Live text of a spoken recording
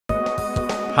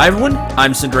Hi everyone,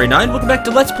 I'm Syn.29. Welcome back to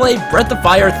Let's Play Breath of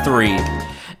Fire 3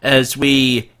 as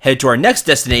we head to our next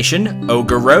destination,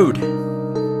 Ogre Road.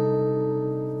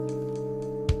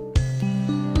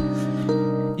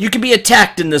 You can be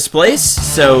attacked in this place,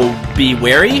 so be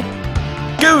wary.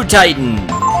 Go Titan!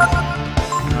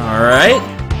 Alright.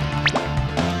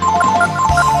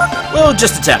 We'll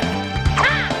just attack.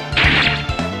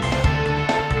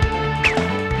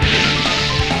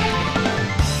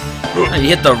 You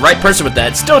hit the right person with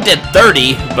that. Still did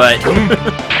 30, but...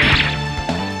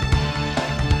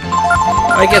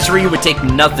 I guess Ryu would take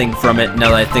nothing from it now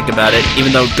that I think about it.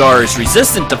 Even though Garr is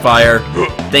resistant to fire,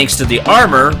 thanks to the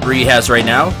armor Ryu has right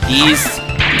now, he's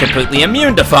completely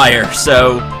immune to fire,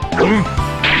 so...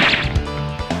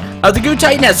 the Goo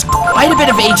Titan has quite a bit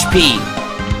of HP.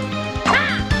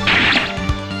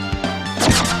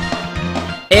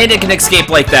 And it can escape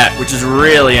like that, which is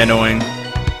really annoying.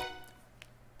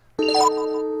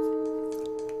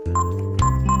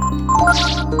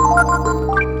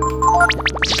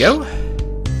 Go.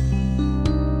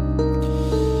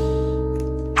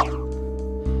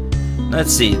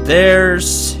 Let's see,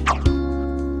 there's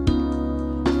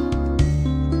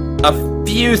a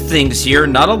few things here,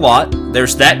 not a lot.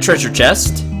 There's that treasure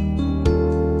chest.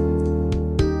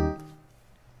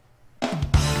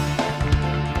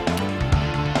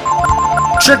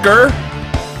 Trigger,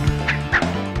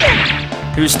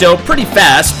 who's still pretty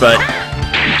fast, but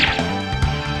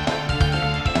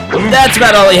that's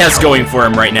about all he has going for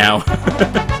him right now.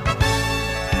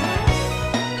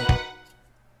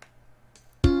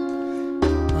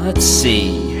 Let's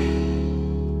see.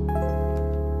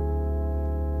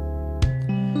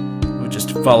 We'll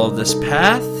just follow this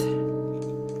path.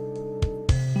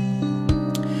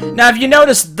 Now, if you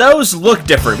notice, those look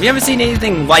different. We haven't seen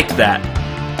anything like that.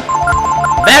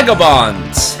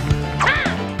 Vagabonds!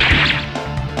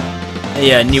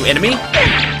 A new enemy.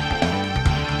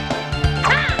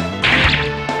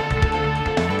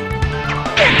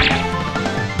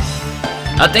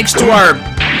 Thanks to our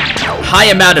high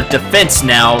amount of defense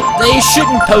now, they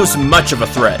shouldn't pose much of a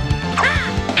threat.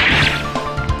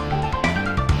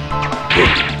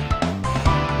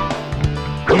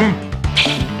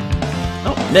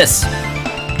 Oh, miss.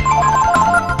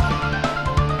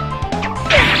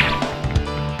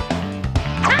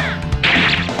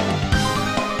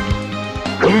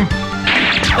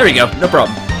 There we go, no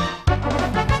problem.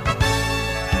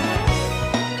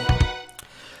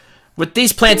 With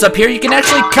these plants up here, you can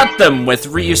actually cut them with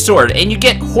Ryu's sword, and you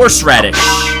get horseradish.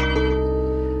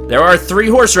 There are 3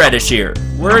 horseradish here.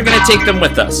 We're gonna take them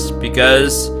with us,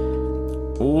 because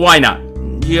why not?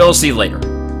 You'll see later.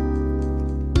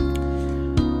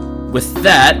 With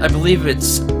that, I believe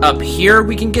it's up here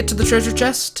we can get to the treasure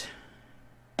chest.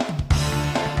 A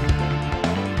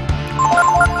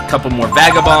couple more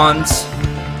vagabonds.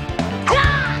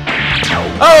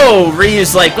 Oh,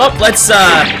 Ryu's like, well, let's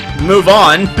move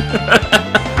on.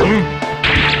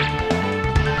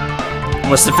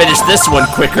 Wants to finish this one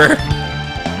quicker.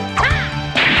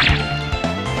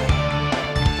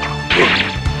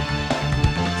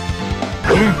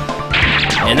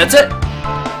 And that's it.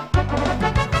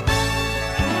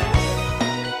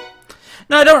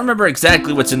 Now, I don't remember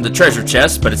exactly what's in the treasure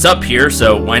chest, but it's up here,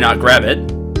 so why not grab it?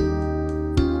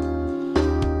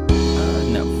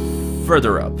 No,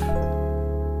 further up.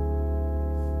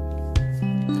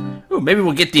 Ooh, maybe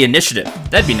we'll get the initiative.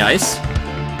 That'd be nice.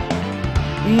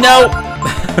 Nope.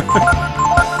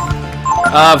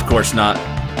 Of course not.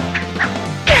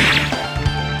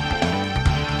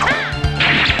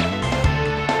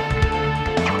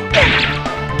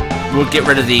 We'll get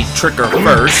rid of the trigger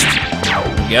first. There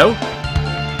we go.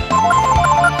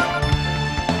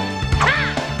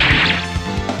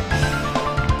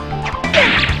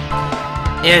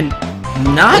 And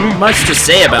not much to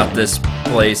say about this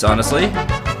place, honestly.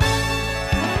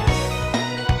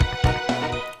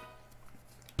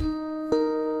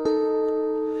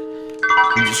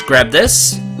 Just grab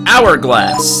this.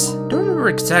 Hourglass. Don't remember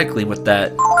exactly what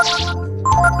that...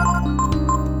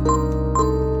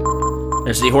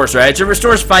 There's the horseradish. It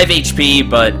restores 5 HP,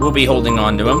 but we'll be holding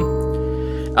on to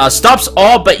him. Stops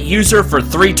all but user for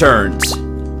 3 turns.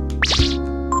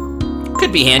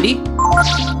 Could be handy.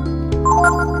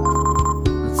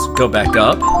 Let's go back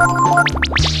up.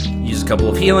 Use a couple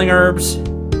of healing herbs.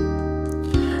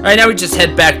 Alright, now we just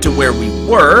head back to where we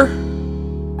were.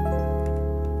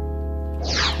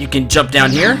 You can jump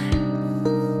down here.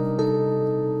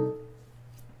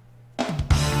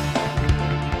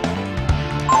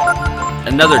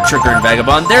 Another trigger and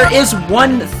vagabond. There is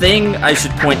one thing I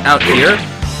should point out here.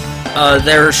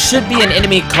 There should be an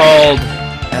enemy called,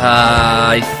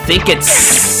 I think it's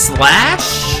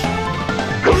Slash?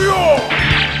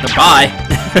 Bye.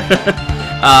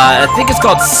 I think it's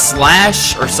called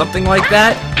Slash or something like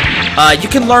that. You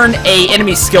can learn a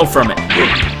enemy skill from it.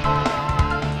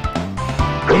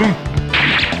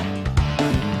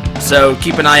 So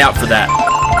keep an eye out for that.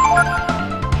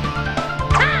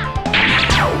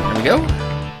 There we go.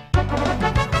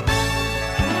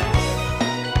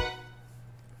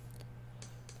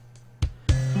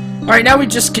 Alright, now we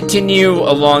just continue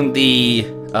along the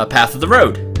path of the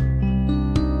road.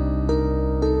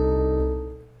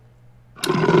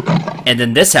 And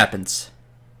then this happens.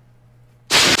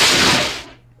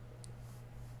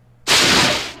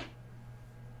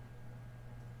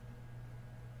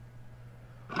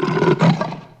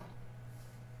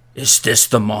 Is this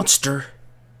the monster?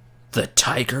 The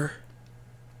tiger?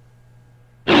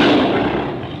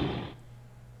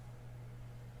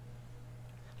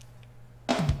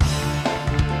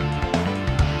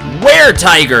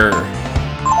 Were-Tiger!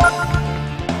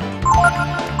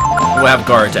 We'll have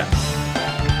Garr attack.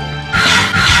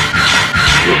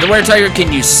 The Were-Tiger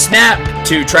can use Snap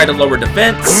to try to lower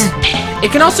defense.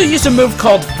 It can also use a move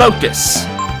called Focus,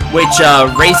 which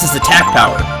raises attack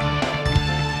power.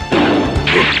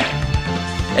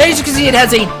 As you can see, it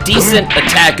has a decent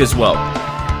attack as well.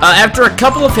 After a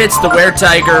couple of hits, the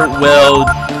Were-Tiger will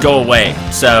go away,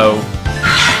 so...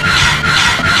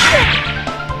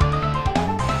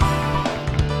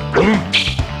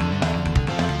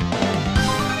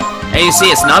 And you see,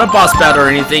 it's not a boss battle or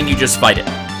anything, you just fight it.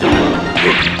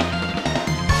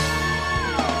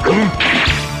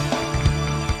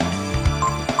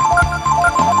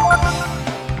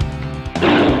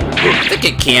 I think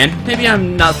it can. Maybe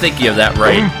I'm not thinking of that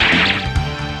right.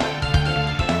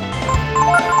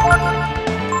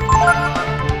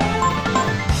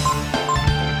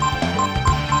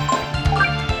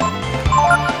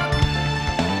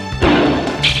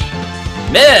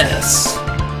 Miss!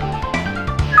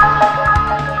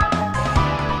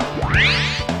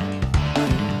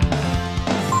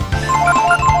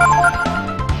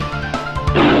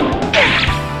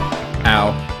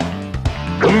 Ow.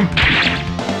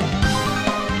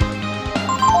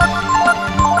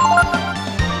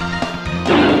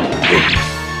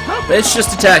 Oh, it's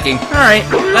just attacking. Alright,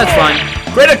 that's fine.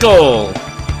 Critical!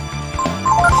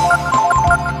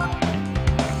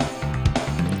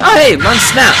 Oh, hey, learn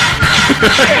Snap.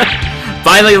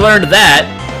 Finally learned that.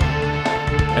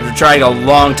 After trying a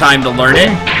long time to learn it.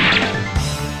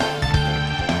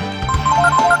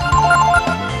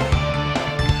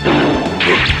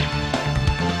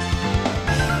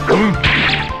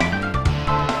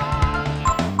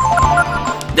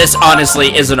 This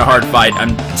honestly isn't a hard fight.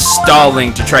 I'm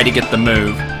stalling to try to get the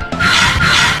move.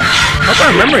 Hope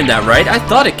I'm remembering that right. I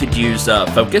thought it could use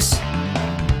Focus.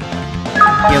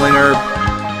 Healing Herb.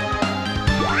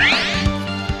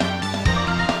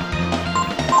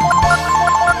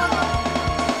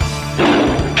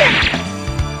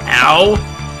 Ow!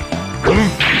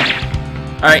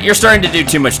 Alright, you're starting to do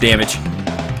too much damage.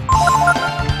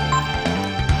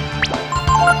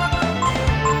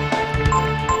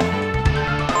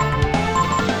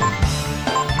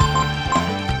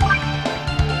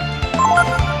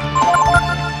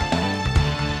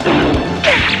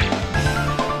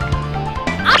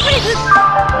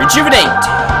 Rejuvenate!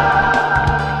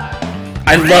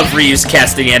 I love Ryu's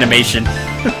casting animation.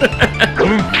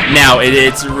 Now,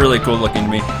 it's really cool looking to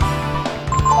me.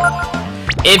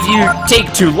 If you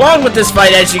take too long with this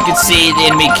fight, as you can see, the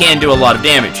enemy can do a lot of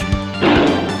damage.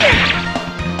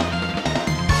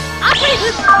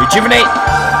 Rejuvenate!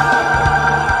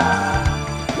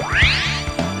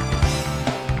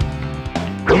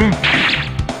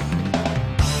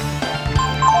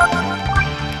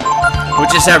 We'll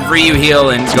just have Ryu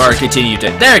heal and Garr continue to...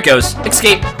 There it goes!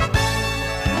 Escape!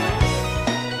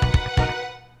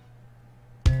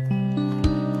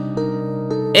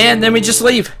 And then we just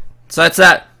leave. So that's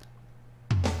that.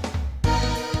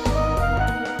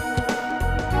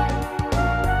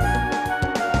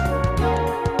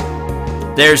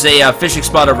 There's a fishing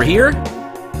spot over here.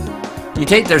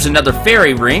 There's another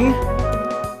fairy ring.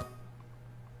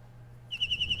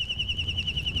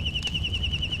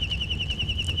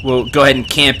 We'll go ahead and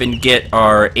camp and get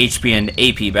our HP and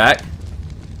AP back.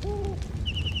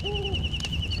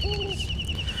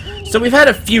 So we've had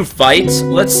a few fights.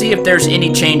 Let's see if there's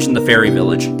any change in the fairy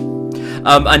village.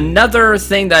 Another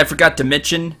thing that I forgot to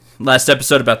mention last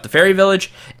episode about the fairy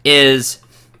village is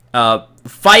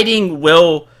fighting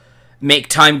will make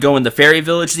time go in the fairy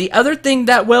village. The other thing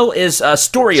that will is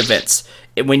story events.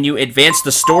 When you advance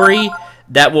the story,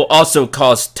 that will also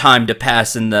cause time to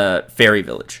pass in the fairy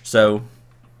village. So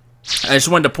I just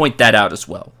wanted to point that out as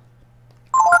well.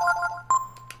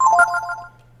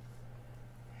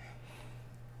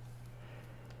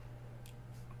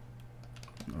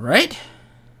 Right?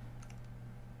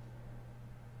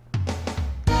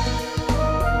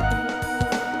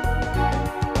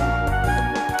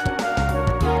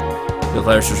 The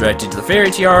letters was directed to the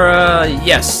fairy tiara.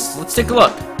 Yes, let's take a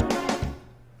look.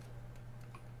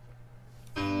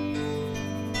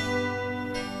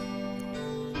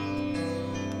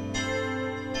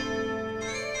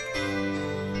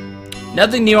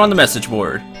 Nothing new on the message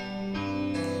board.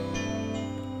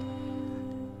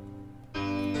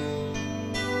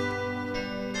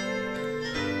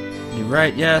 You're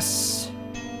right, yes.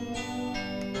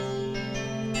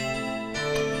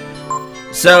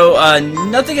 So,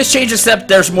 nothing has changed except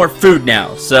there's more food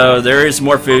now. So, there is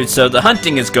more food, so the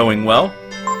hunting is going well.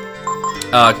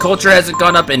 Culture hasn't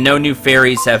gone up and no new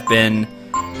fairies have been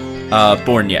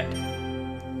born yet.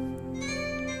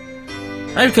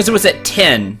 Right, because it was at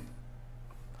 10.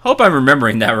 Hope I'm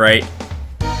remembering that right.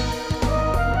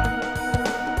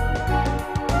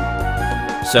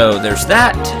 So there's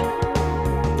that.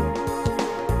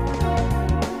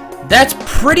 That's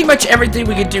pretty much everything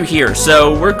we could do here.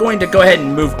 So we're going to go ahead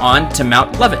and move on to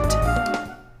Mount Levitt.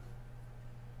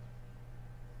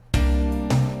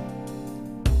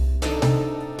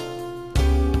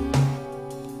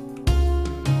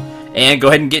 And go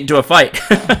ahead and get into a fight.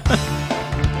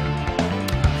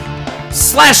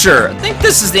 Slasher! I think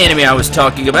this is the enemy I was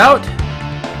talking about.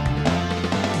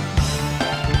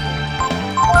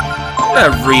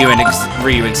 I'm gonna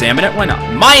Ryu examine it, why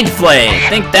not? Mind Flay! I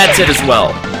think that's it as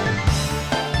well.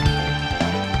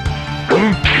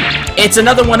 It's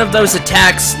another one of those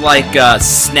attacks like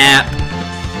Snap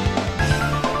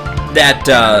that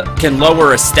can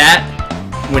lower a stat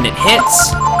when it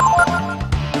hits.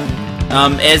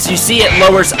 As you see, it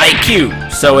lowers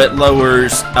IQ, so it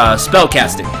lowers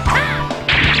spellcasting.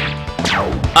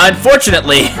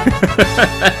 Unfortunately,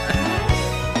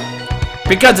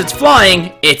 because it's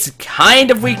flying, it's kind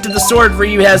of weak to the sword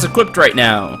Ryu has equipped right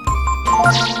now.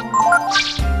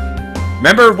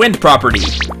 Remember, wind property.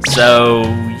 So,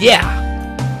 yeah.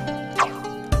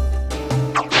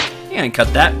 You can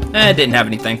cut that. It didn't have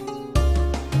anything.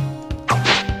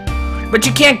 But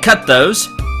you can't cut those.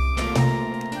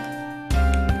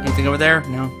 Anything over there?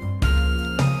 No.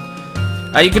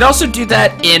 You can also do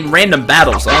that in random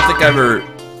battles. I don't think I ever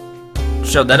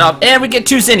showed that off. And we get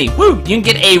 2 Zenny. Woo! You can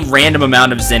get a random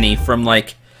amount of Zenny from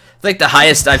like, I think the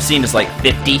highest I've seen is like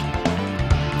 50.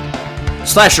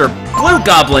 Slasher Blue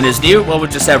Goblin is new. Well, we'll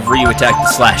just have Ryu attack the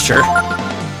Slasher.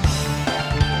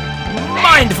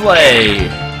 Mind Flay!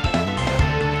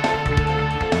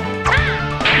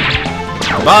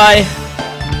 Bye!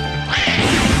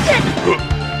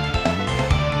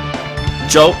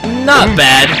 Jolt, not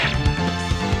bad.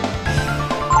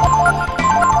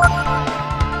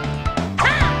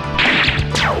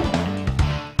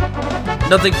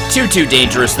 Nothing too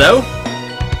dangerous, though.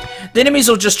 The enemies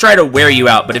will just try to wear you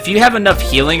out, but if you have enough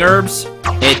healing herbs,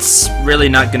 it's really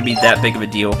not going to be that big of a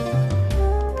deal.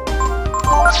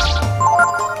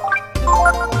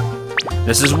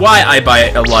 This is why I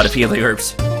buy a lot of healing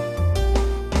herbs.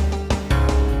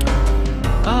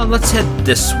 Let's head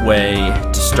this way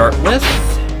to start with.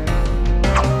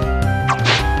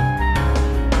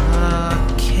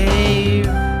 Cave.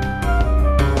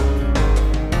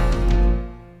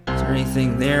 Is there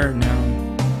anything there? No.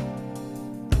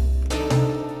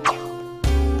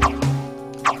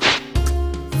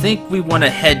 I think we want to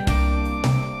head...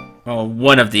 Oh,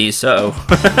 one of these, uh-oh.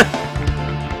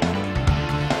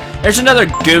 There's another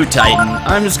Goo Titan.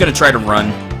 I'm just gonna try to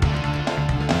run.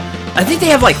 I think they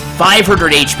have like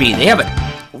 500 HP. They have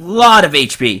a lot of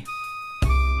HP.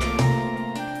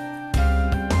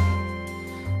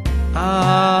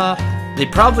 They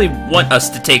probably want us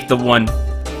to take the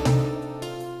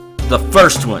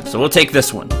first one, so we'll take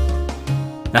this one.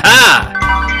 Haha!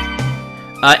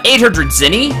 800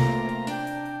 Zenny.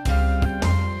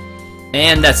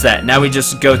 And that's that. Now we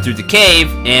just go through the cave,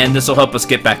 and this will help us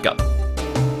get back up.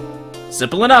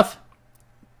 Simple enough.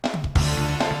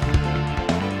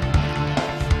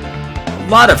 A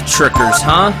lot of trickers,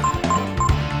 huh?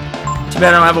 Too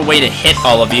bad I don't have a way to hit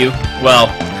all of you. Well,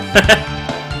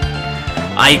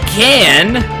 I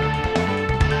can.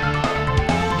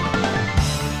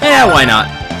 Yeah, why not?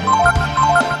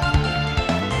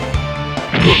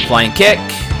 Flying kick.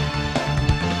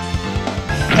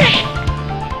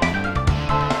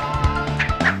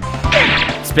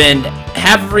 Spend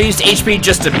half of Ryu's HP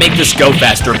just to make this go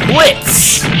faster.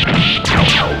 Blitz!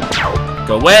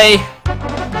 Go away.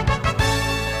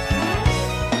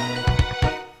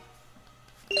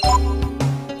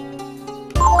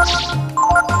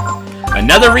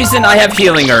 Another reason I have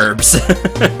healing herbs.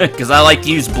 Because I like to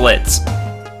use Blitz.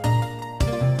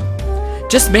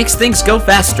 Just makes things go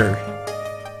faster.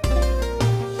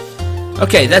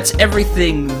 Okay, that's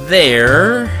everything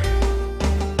there.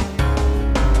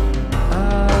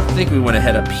 I think we want to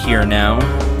head up here now.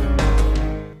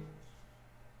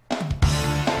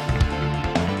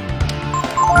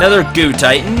 Another goo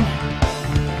titan.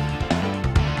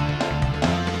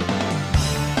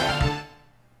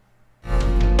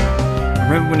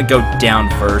 Maybe we're gonna go down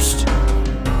first.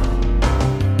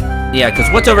 Yeah,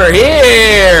 because what's over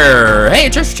here? Hey, a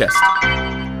treasure chest.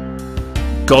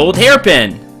 Gold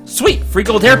hairpin. Sweet, free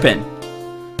gold hairpin.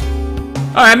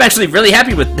 Alright, I'm actually really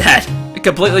happy with that. I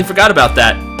completely forgot about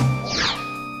that.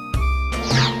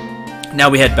 Now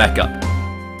we head back up.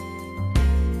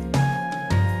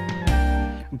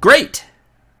 Great!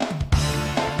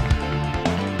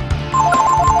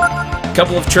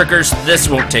 Couple of triggers. This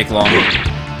won't take long.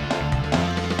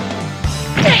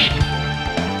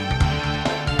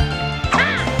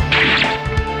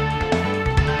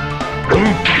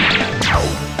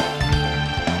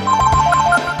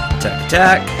 Attack,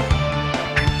 attack.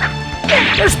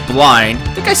 There's blind.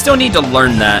 I think I still need to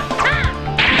learn that.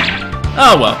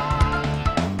 Oh well.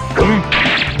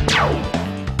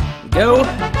 Go.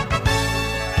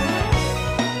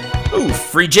 Ooh,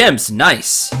 free gems.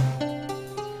 Nice.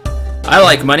 I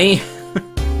like money.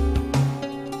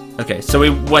 Okay, so we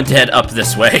went to head up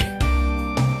this way.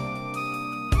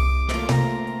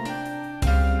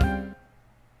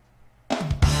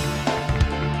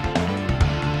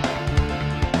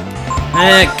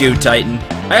 Goo Titan.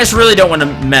 I just really don't want to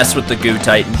mess with the Goo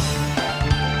Titan.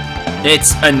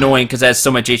 It's annoying because it has so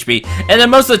much HP. And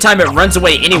then most of the time it runs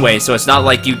away anyway, so it's not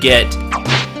like you get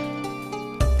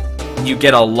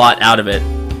a lot out of it.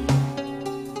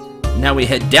 Now we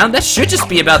head down. That should just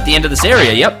be about the end of this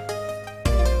area, yep.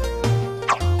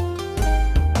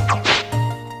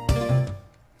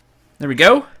 There we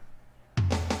go.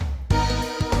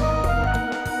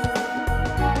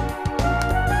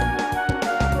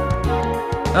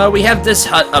 We have this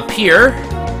hut up here.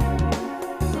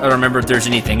 I don't remember if there's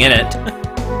anything in it.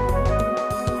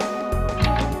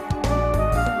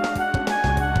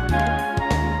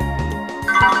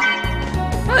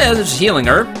 Oh yeah, there's a healing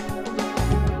herb.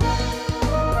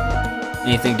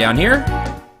 Anything down here?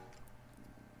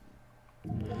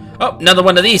 Oh, another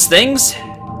one of these things.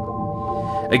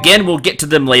 Again, we'll get to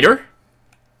them later.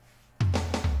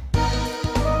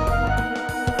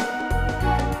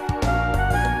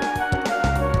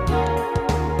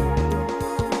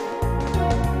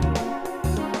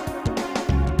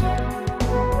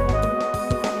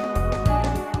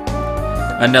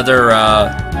 Another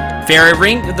fairy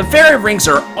ring. The fairy rings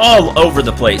are all over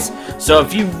the place. So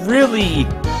if you really...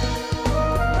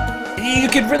 You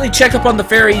can really check up on the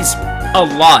fairies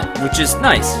a lot, which is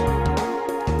nice.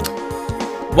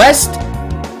 West,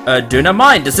 do not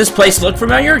mind. Does this place look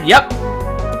familiar? Yep.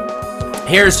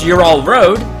 Here's Ogre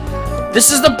Road.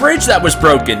 This is the bridge that was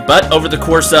broken, but over the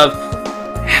course of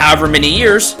however many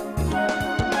years,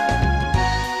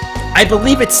 I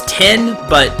believe it's 10,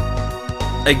 but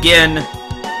again,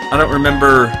 I don't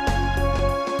remember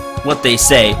what they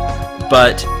say,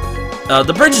 but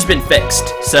the bridge has been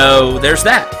fixed, so there's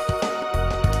that.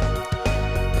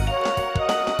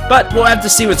 But we'll have to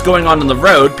see what's going on the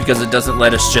road, because it doesn't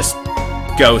let us just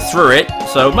go through it,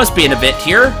 so it must be an event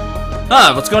here.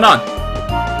 Ah, what's going on?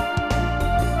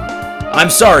 I'm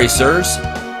sorry, sirs.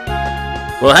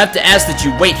 We'll have to ask that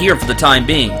you wait here for the time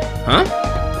being. Huh?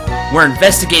 We're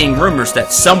investigating rumors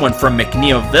that someone from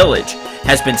McNeil Village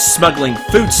has been smuggling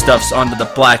foodstuffs onto the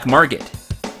black market.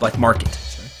 Sorry.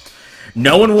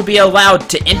 No one will be allowed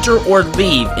to enter or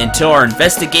leave until our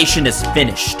investigation is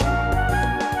finished.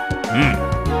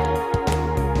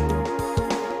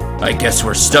 I guess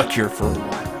we're stuck here for a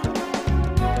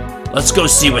while. Let's go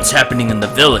see what's happening in the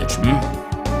village,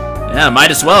 Yeah, might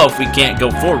as well if we can't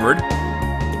go forward.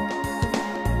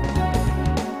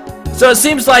 So it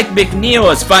seems like McNeil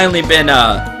has finally been,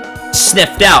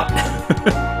 sniffed out.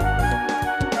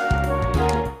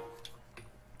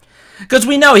 Because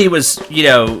we know he was, you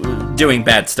know, doing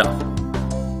bad stuff.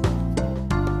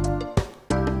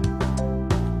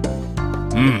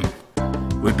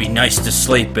 Would be nice to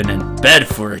sleep in a bed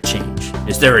for a change.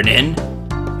 Is there an inn?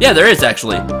 Yeah, there is,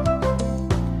 actually.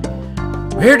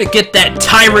 We're here to get that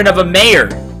tyrant of a mayor.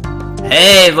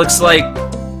 Hey, looks like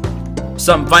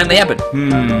something finally happened.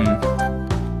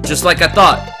 Just like I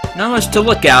thought. Not much to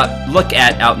look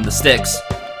at out in the sticks.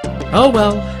 Oh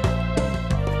well.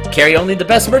 Carry only the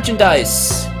best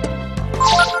merchandise.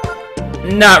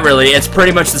 Not really. It's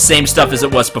pretty much the same stuff as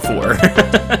it was before.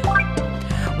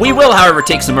 We will, however,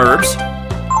 take some herbs.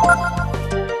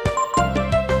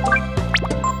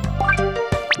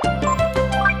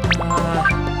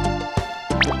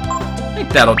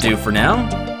 that'll do for now.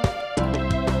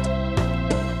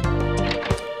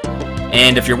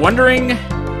 And if you're wondering,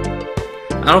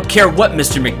 I don't care what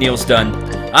Mr. McNeil's done.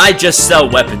 I just sell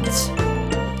weapons.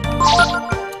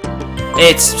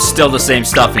 It's still the same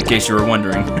stuff, in case you were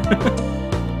wondering.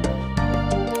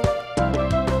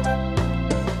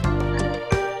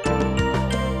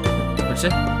 What's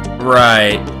it?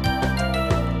 Right.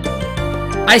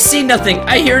 I see nothing.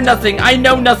 I hear nothing. I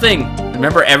know nothing.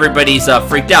 Remember, everybody's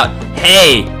freaked out.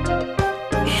 Hey!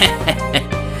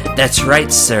 That's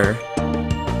right, sir.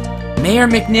 Mayor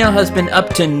McNeil has been up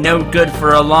to no good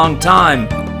for a long time.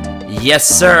 Yes,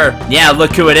 sir. Yeah,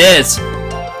 look who it is.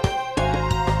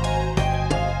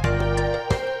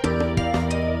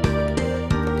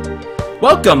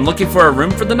 Welcome. Looking for a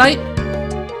room for the night?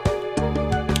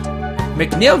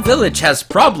 McNeil Village has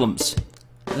problems.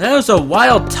 There's a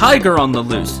wild tiger on the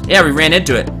loose. Yeah, we ran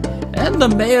into it. And the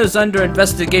mayor's under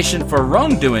investigation for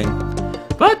wrongdoing.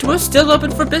 But we're still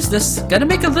open for business. Gotta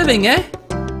make a living, eh?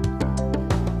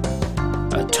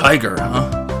 A tiger, huh?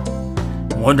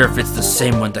 Wonder if it's the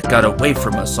same one that got away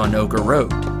from us on Ogre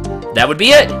Road. That would be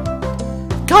it.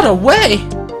 Got away?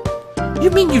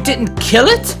 You mean you didn't kill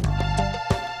it?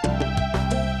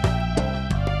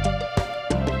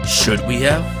 Should we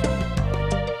have?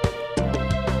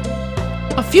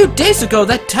 A few days ago,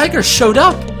 that tiger showed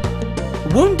up.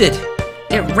 Wounded.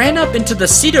 It ran up into the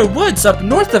cedar woods up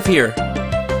north of here.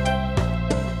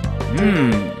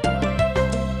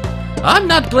 I'm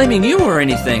not blaming you or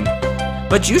anything,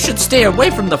 but you should stay away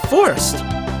from the forest.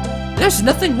 There's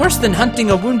nothing worse than hunting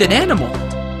a wounded animal.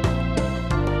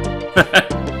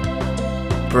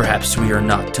 Perhaps we are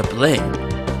not to blame.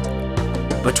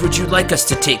 But would you like us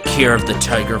to take care of the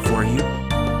tiger for you?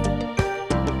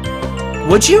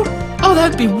 Would you? Oh,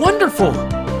 that'd be wonderful.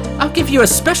 I'll give you a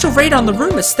special rate on the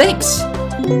room as thanks.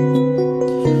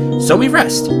 So we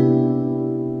rest.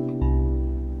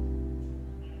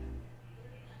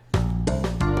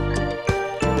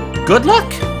 Good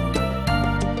luck.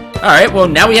 Alright, well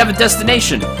now we have a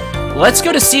destination. Let's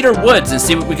go to Cedar Woods and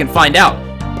see what we can find out.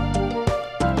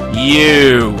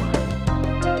 You.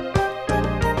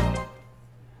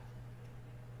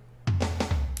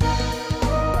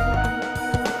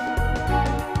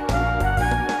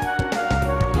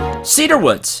 Cedar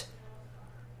Woods.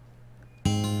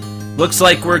 Looks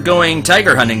like we're going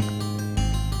tiger hunting.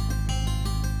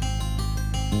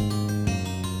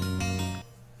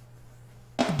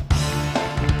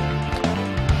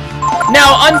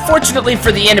 Now, unfortunately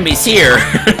for the enemies here,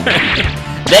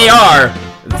 they are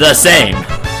the same.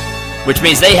 Which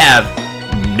means they have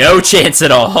no chance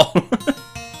at all.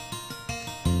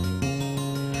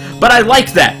 But I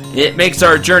like that. It makes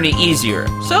our journey easier.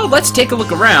 So let's take a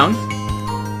look around.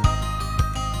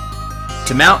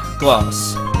 To mount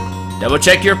gloss. Double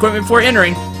check your equipment before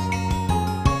entering.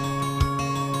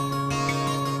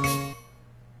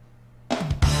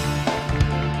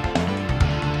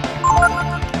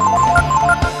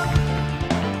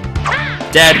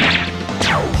 Dead.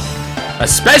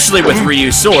 Especially with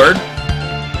Ryu's sword.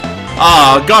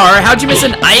 Aw, Garr, how'd you miss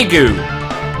an Aigu?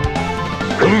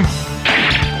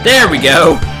 There we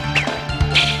go.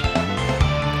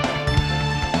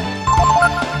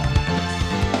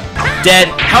 Dead.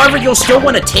 However, you'll still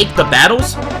want to take the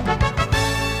battles,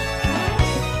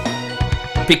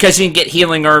 because you can get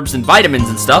healing herbs and vitamins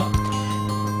and stuff.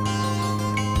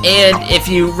 And if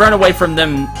you run away from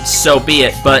them, so be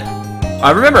it. But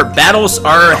remember, battles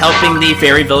are helping the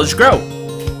fairy village grow.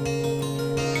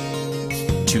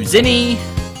 To Zinni.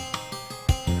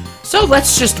 So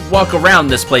let's just walk around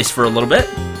this place for a little bit,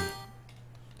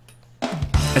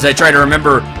 as I try to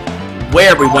remember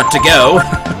where we want to go.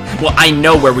 Well, I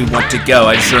know where we want to go.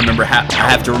 I just remember I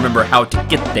have to remember how to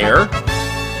get there.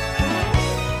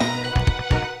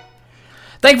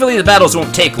 Thankfully, the battles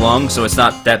won't take long, so it's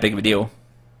not that big of a deal.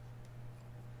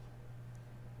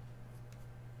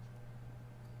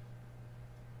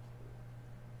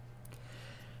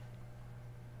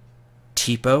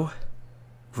 Tipo?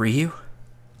 Ryu?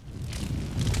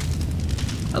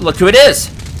 Oh, look who it is!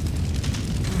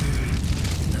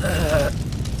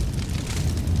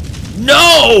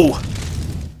 No!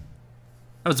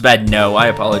 That was a bad no. I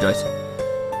apologize.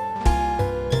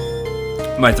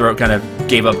 My throat kind of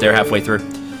gave up there halfway through.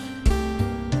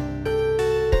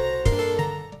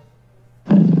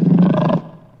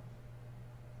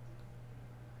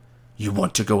 You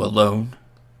want to go alone?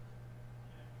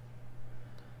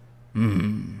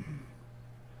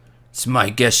 It's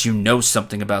my guess you know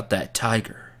something about that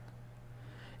tiger.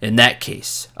 In that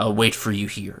case, I'll wait for you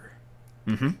here.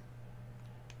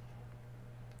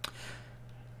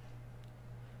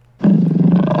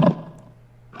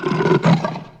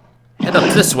 Head up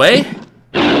this way.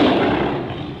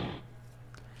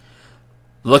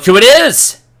 Look who it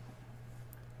is!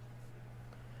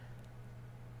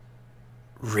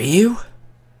 Ryu?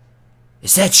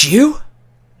 Is that you?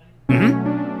 Hmm?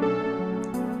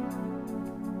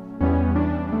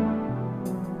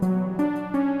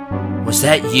 Was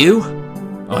that you?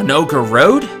 On Ogre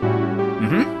Road?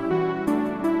 Mm-hmm.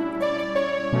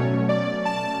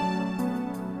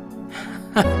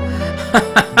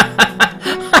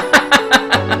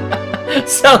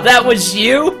 So that was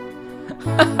you?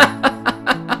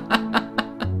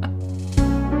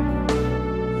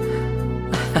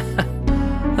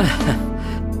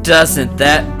 Doesn't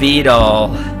that beat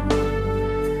all?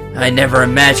 I never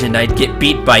imagined I'd get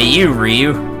beat by you,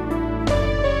 Ryu.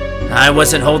 I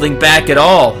wasn't holding back at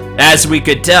all, as we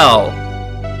could tell.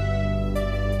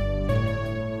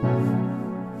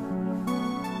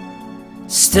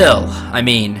 Still, I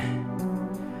mean,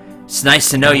 it's nice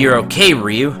to know you're okay,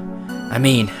 Ryu. I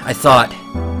mean, I thought...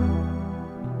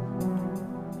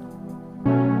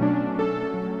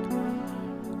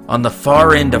 On the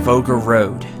far end of Ogre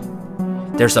Road,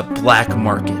 there's a black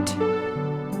market.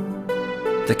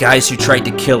 The guys who tried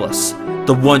to kill us,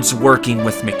 the ones working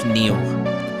with McNeil,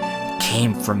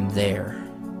 came from there.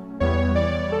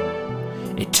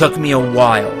 It took me a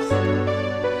while,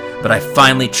 but I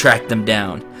finally tracked them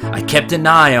down. I kept an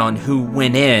eye on who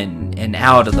went in and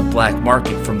out of the black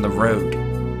market from the road.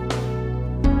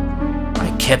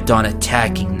 I kept on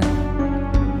attacking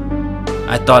them.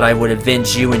 I thought I would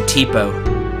avenge you and Tipo.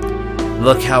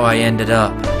 Look how I ended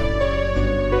up.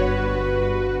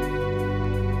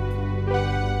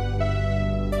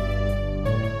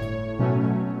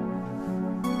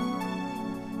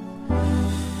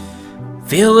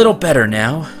 Feel a little better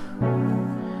now,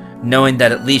 knowing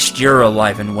that at least you're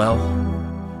alive and well.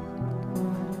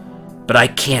 But I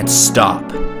can't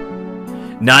stop.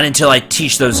 Not until I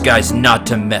teach those guys not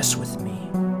to mess with me.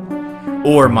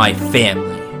 Or my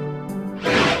family.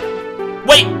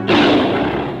 Wait!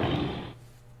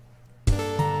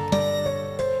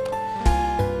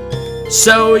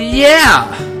 So, yeah!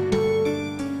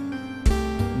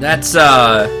 That's,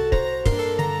 as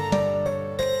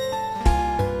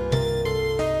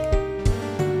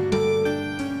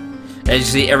you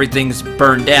see, everything's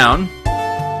burned down.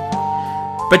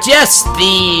 But yes,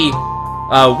 the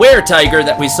were-tiger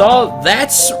that we saw,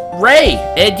 that's Ray.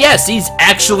 And yes, he's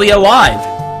actually alive.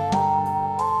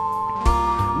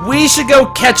 We should go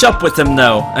catch up with him,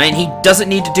 though. I mean, he doesn't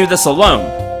need to do this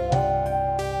alone.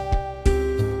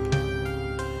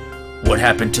 What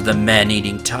happened to the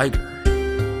man-eating tiger?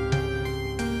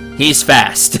 He's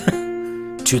fast.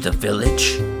 To the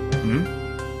village? Hmm?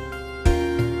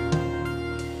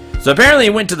 So apparently he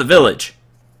went to the village.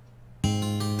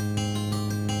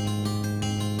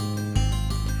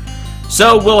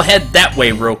 So we'll head that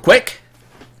way real quick.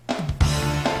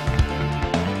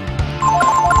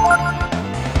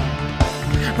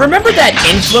 Remember that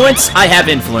influence? I have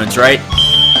influence, right?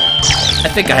 I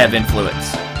think I have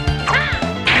influence.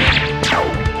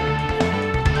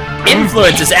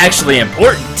 Influence is actually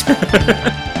important. I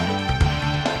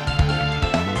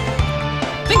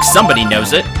think somebody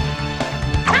knows it.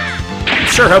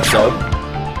 Sure hope so.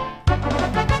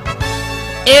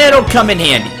 It'll come in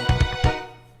handy.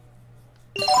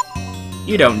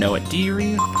 You don't know it, do you,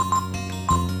 Ryu?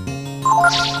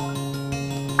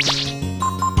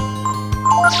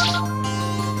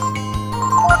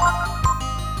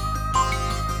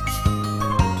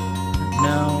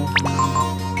 No.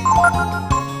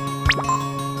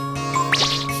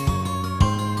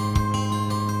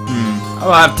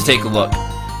 I'll have to take a look.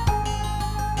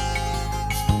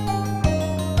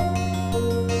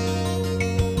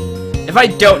 If I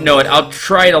don't know it, I'll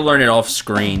try to learn it off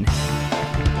screen.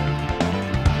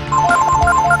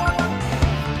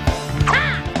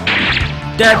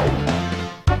 Dead.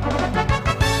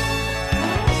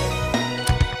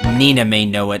 Nina may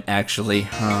know it, actually.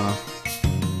 Huh.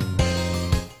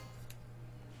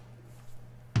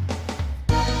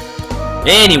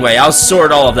 Anyway, I'll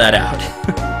sort all of that out.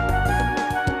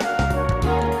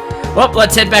 Well,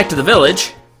 let's head back to the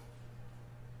village.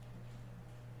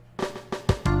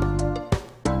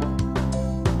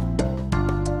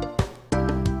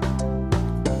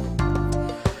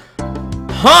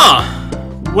 Huh.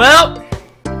 Well,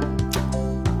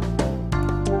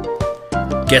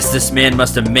 guess this man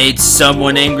must have made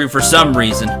someone angry for some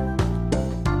reason.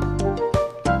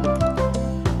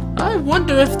 I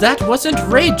wonder if that wasn't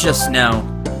Ray just now.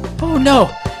 Oh no,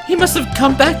 he must have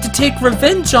come back to take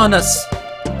revenge on us.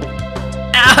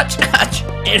 Ouch, ouch,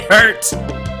 it hurts.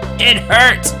 It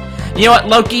hurts. You know what,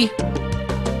 Loki?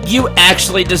 You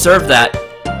actually deserve that.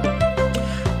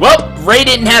 Well, Ray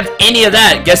didn't have any of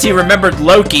that. Guess he remembered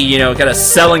Loki, you know, kind of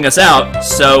selling us out.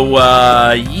 So,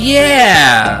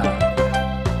 yeah.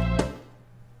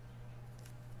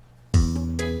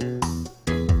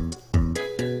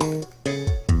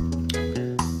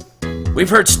 We've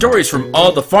heard stories from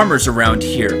all the farmers around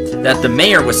here that the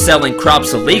mayor was selling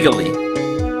crops illegally.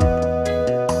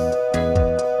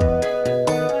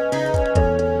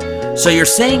 So you're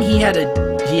saying he had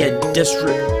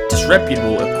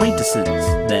disreputable acquaintances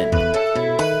then?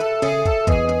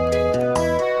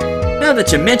 Now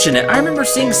that you mention it, I remember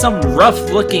seeing some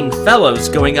rough-looking fellows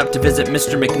going up to visit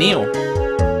Mr. McNeil.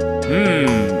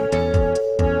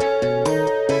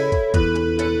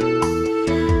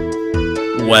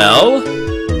 Well,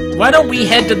 why don't we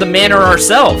head to the manor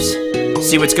ourselves?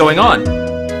 See what's going on.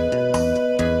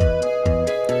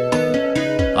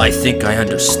 I think I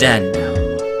understand now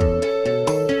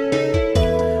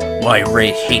why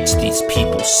Ray hates these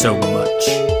people so much.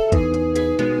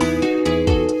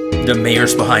 The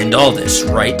mayor's behind all this,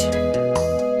 right?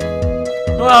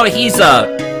 Well, he's a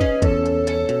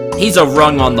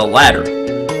rung on the ladder.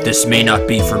 This may not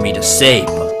be for me to say,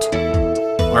 but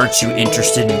aren't you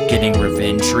interested in getting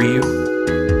revenge, Ryu?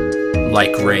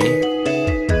 Like Ray?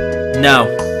 No,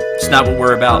 it's not what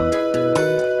we're about.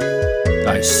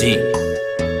 I see.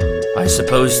 I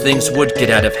suppose things would get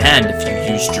out of hand if you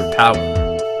used your power.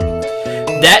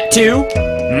 That too?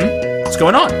 What's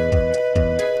going on?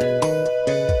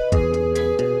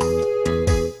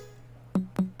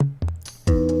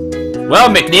 Well,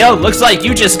 McNeil, looks like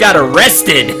you just got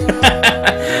arrested.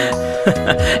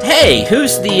 Hey,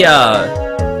 who's the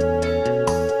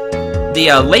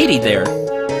lady there?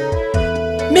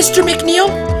 Mr. McNeil,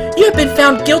 you have been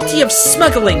found guilty of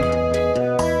smuggling.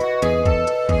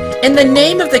 In the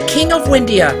name of the King of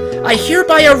Windia, I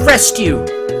hereby arrest you.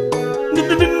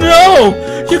 No!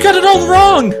 You got it all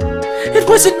wrong! It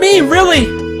wasn't me, really!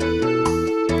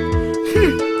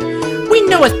 We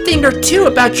know a thing or two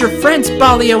about your friends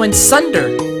Balio and Sunder.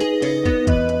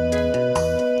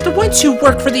 The ones who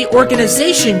work for the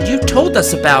organization you told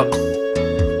us about.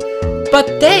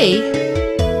 But they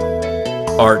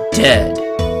are dead,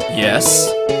 yes?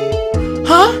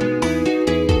 Huh?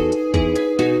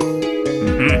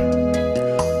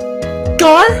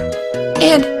 Garr?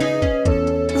 And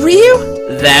Ryu?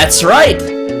 That's right.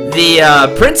 The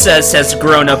princess has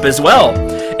grown up as well.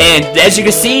 And as you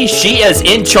can see, she is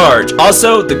in charge.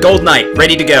 Also, the Gold Knight,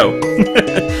 ready to go.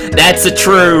 That's a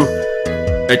true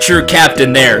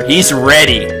captain there. He's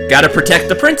ready. Gotta protect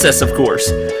the princess, of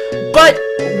course. But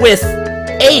with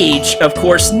age, of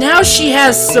course, now she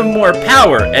has some more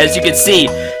power. As you can see,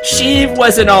 she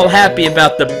wasn't all happy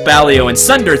about the Balio and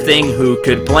Sunder thing. Who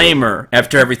could blame her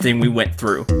after everything we went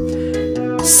through?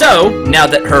 So, now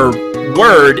that her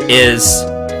word is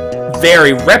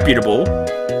very reputable,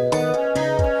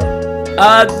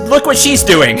 look what she's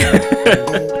doing.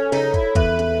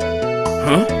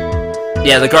 Huh?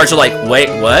 Yeah, the guards are like, wait,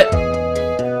 what?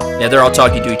 Yeah, they're all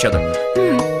talking to each other.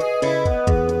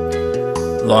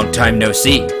 Long time no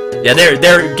see. Yeah,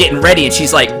 they're getting ready, and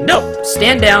she's like, nope,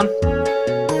 stand down.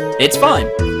 It's fine.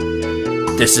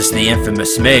 This is the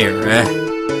infamous mayor, eh?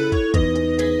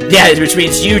 Yeah, which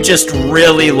means you just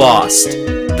really lost.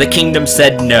 The kingdom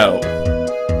said no.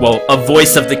 Well, a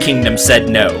voice of the kingdom said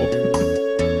no.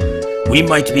 We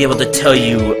might be able to tell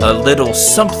you a little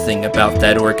something about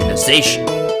that organization,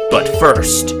 but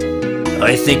first,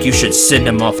 I think you should send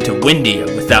him off to Windia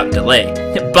without delay.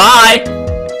 Bye!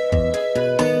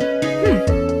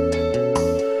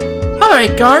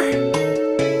 Alright, Garr.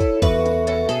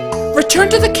 Return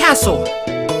to the castle,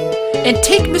 and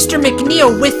take Mr.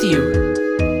 McNeil with you.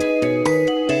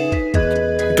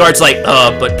 The guard's like,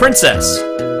 but princess.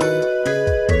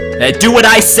 Do what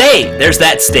I say! There's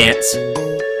that stance.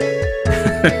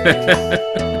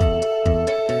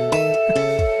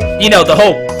 You know, the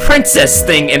whole princess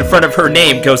thing in front of her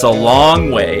name goes a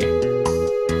long way.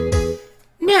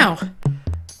 Now,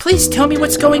 please tell me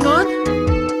what's going on?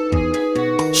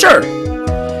 Sure.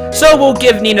 So we'll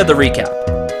give Nina the recap.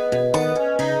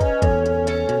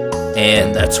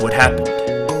 And that's what happened.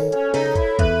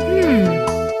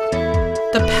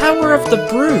 The power of the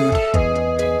brood.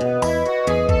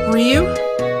 Ryu?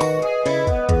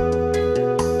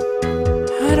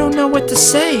 I don't know what to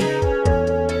say.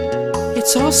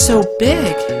 It's all so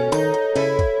big.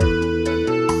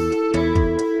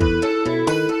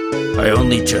 I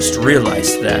only just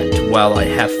realized that while I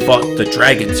have fought the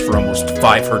dragons for almost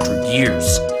 500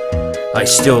 years, I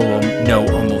still know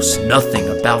almost nothing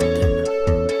about them.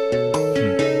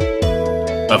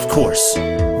 Of course,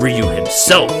 Ryu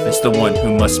himself is the one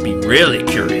who must be really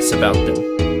curious about them.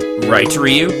 Right,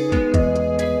 Ryu?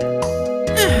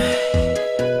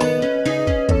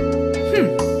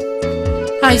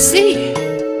 I see.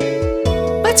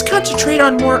 Let's concentrate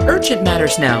on more urgent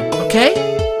matters now, okay?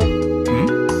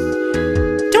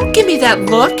 Don't give me that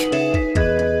look.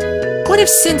 What if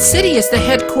Syn City is the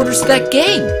headquarters of that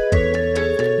gang?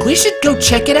 We should go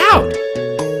check it out.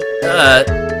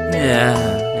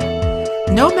 Yeah.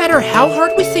 No matter how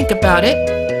hard we think about it,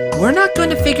 we're not going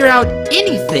to figure out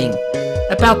anything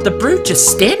about the brute just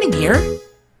standing here.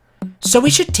 So we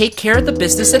should take care of the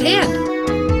business at hand.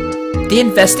 The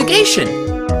investigation.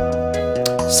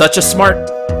 Such a smart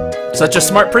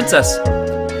princess.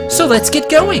 So let's get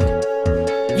going.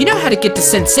 You know how to get to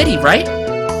Syn City, right?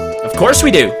 Of course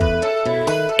we do.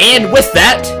 And with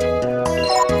that,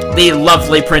 the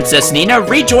lovely Princess Nina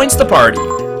rejoins the party.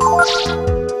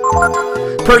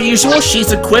 Per usual,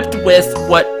 she's equipped with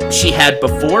what she had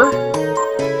before.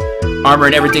 Armor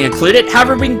and everything included.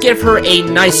 However, we can give her a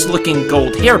nice looking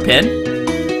gold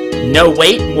hairpin. No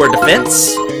weight, more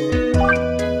defense.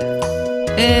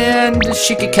 And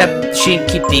she can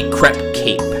keep the crepe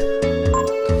cape.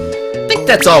 I think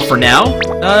that's all for now.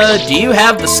 Do you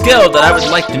have the skill that I would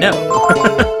like to know?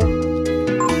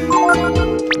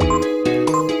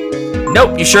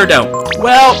 Nope, you sure don't.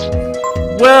 Well,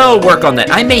 we'll work on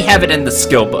that. I may have it in the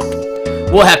skill book.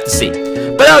 We'll have to see.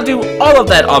 But I'll do all of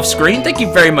that off screen. Thank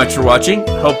you very much for watching.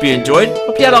 Hope you enjoyed.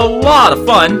 Hope you had a lot of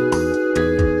fun.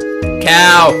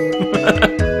 Cow.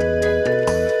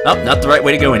 Oh, not the right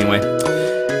way to go anyway.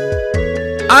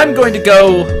 I'm going to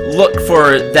go look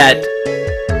for that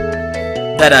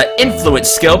influence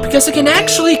skill because it can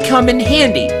actually come in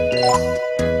handy.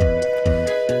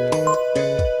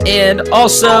 And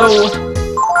also,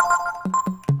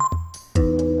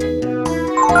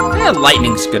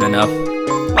 lightning's good enough.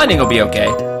 Lightning will be okay.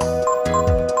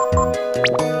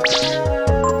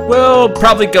 We'll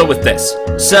probably go with this.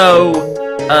 So,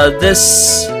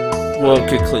 this will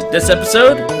conclude this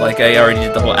episode. Like, I already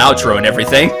did the whole outro and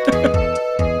everything.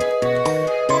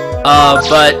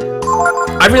 But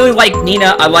I really like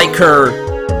Nina. I like her,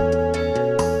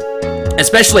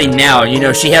 especially now, you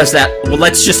know, she has that, well,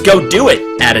 let's just go do it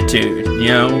attitude, you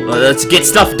know, let's get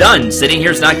stuff done. Sitting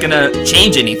here is not gonna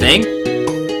change anything.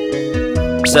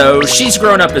 So she's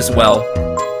grown up as well.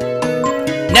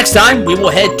 Next time, we will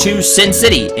head to Syn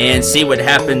City and see what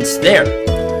happens there.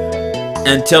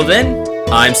 Until then,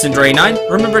 I'm Ep.29.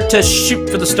 Remember to shoot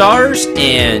for the stars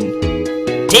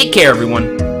and take care,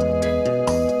 everyone.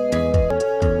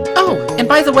 And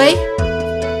by the way,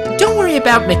 don't worry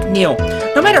about McNeil.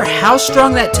 No matter how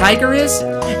strong that tiger is,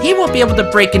 he won't be able to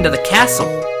break into the castle.